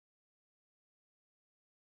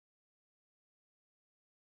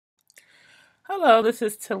Hello, this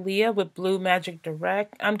is Talia with Blue Magic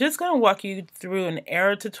Direct. I'm just going to walk you through an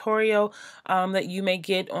error tutorial that you may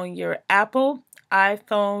get on your Apple,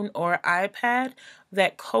 iPhone, or iPad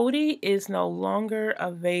that Kodi is no longer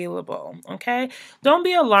available. Okay, don't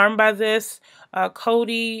be alarmed by this.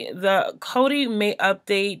 Kodi may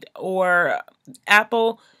update, or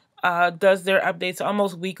Apple does their updates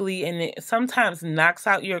almost weekly, and it sometimes knocks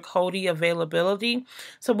out your Kodi availability.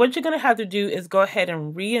 So what you're going to have to do is go ahead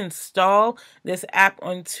and reinstall this app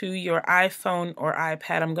onto your iPhone or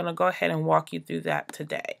iPad. I'm going to go ahead and walk you through that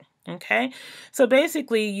today. Okay, so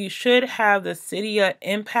basically you should have the Cydia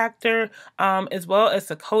Impactor as well as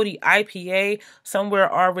the Kodi IPA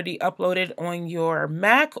somewhere already uploaded on your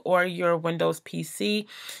Mac or your Windows PC.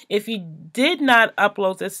 If you did not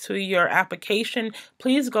upload this to your application,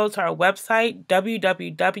 please go to our website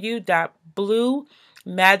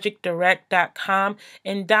www.bluemagicdirect.com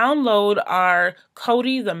and download our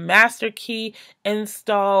Kodi the Master Key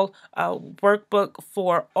install workbook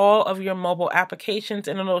for all of your mobile applications,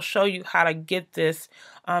 and it'll show you how to get this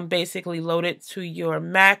basically loaded to your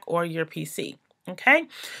Mac or your PC. Okay,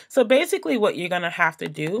 so basically what you're going to have to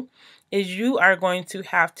do is you are going to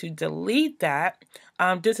have to delete that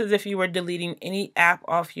just as if you were deleting any app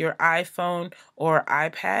off your iPhone or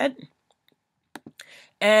iPad.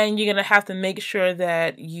 And you're going to have to make sure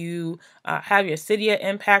that you have your Cydia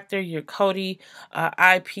Impactor, your Kodi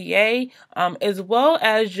IPA, as well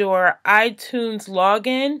as your iTunes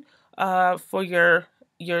login for your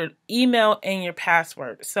email and your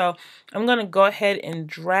password. So I'm going to go ahead and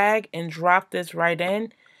drag and drop this right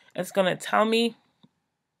in. It's going to tell me,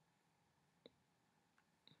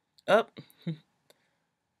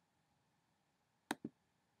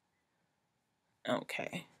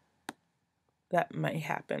 okay. That might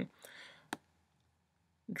happen.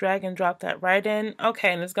 Drag and drop that right in.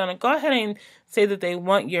 Okay, and it's going to go ahead and say that they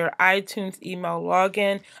want your iTunes email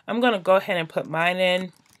login. I'm going to go ahead and put mine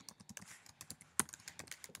in.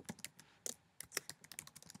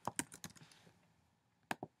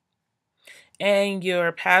 And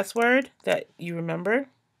your password that you remember.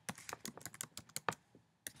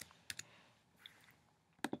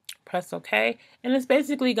 Press OK, and it's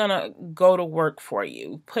basically gonna go to work for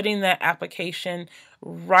you, putting that application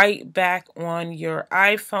right back on your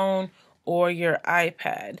iPhone or your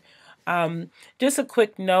iPad. Just a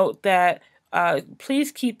quick note that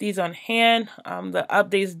please keep these on hand. The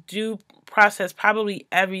updates do process probably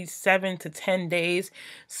every 7 to 10 days,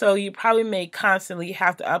 so you probably may constantly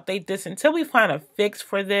have to update this until we find a fix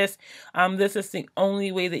for this. This is the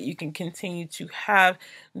only way that you can continue to have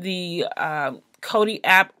the Kodi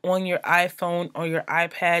app on your iPhone or your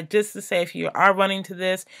iPad. Just to say, if you are running to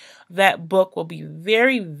this, that book will be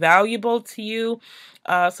very valuable to you,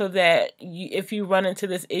 so that if you run into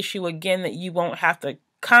this issue again, that you won't have to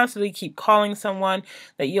constantly keep calling someone,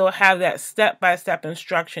 that you'll have that step-by-step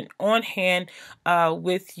instruction on hand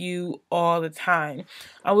with you all the time.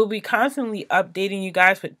 I will be constantly updating you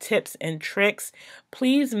guys with tips and tricks.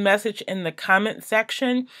 Please message in the comment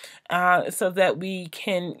section so that we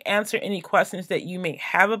can answer any questions that you may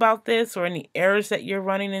have about this or any errors that you're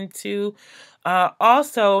running into.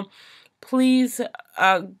 Also, please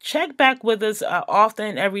check back with us often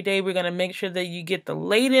and every day. We're going to make sure that you get the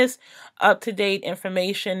latest up-to-date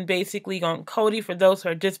information basically on Kodi for those who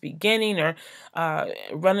are just beginning or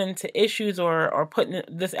running into issues or putting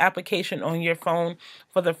this application on your phone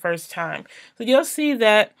for the first time. So you'll see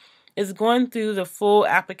that it's going through the full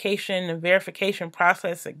application and verification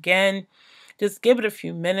process again. Just give it a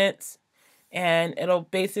few minutes and it'll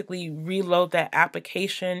basically reload that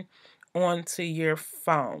application onto your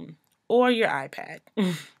phone or your iPad.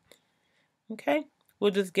 Okay,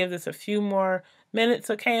 we'll just give this a few more minutes.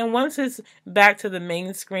 Okay, and once it's back to the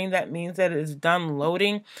main screen, that means that it's done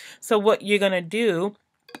loading. So what you're gonna do,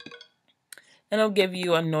 and it'll give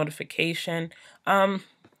you a notification.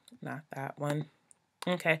 Not that one.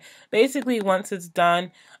 Okay, basically once it's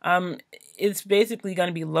done, it's basically going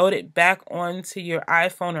to be loaded back onto your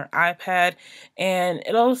iPhone or iPad, and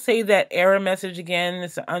it'll say that error message again.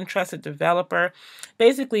 It's an untrusted developer.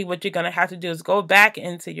 Basically what you're going to have to do is go back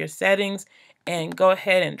into your settings and go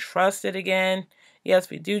ahead and trust it again. Yes,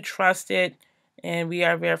 we do trust it, and we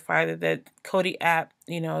are verified that that Kodi app,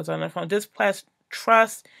 is on the phone. Just press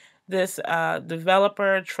trust this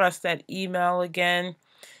developer, trust that email again.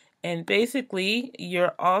 And basically,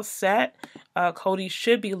 you're all set. Kodi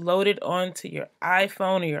should be loaded onto your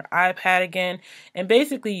iPhone or your iPad again. And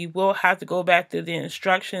basically, you will have to go back through the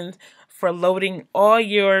instructions for loading all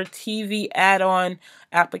your TV add-on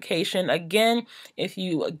application. Again, if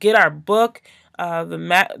you get our book,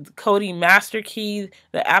 Kodi master key,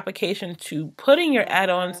 the application to putting your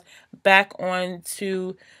add-ons back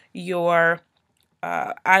onto your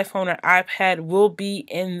iPhone or iPad will be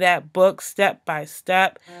in that book step by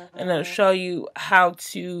step, and it'll show you how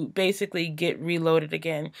to basically get reloaded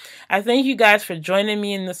again. I thank you guys for joining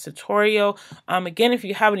me in this tutorial. Again, if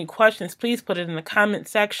you have any questions, please put it in the comment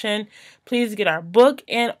section. Please get our book,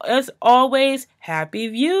 and as always, happy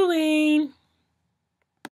viewing!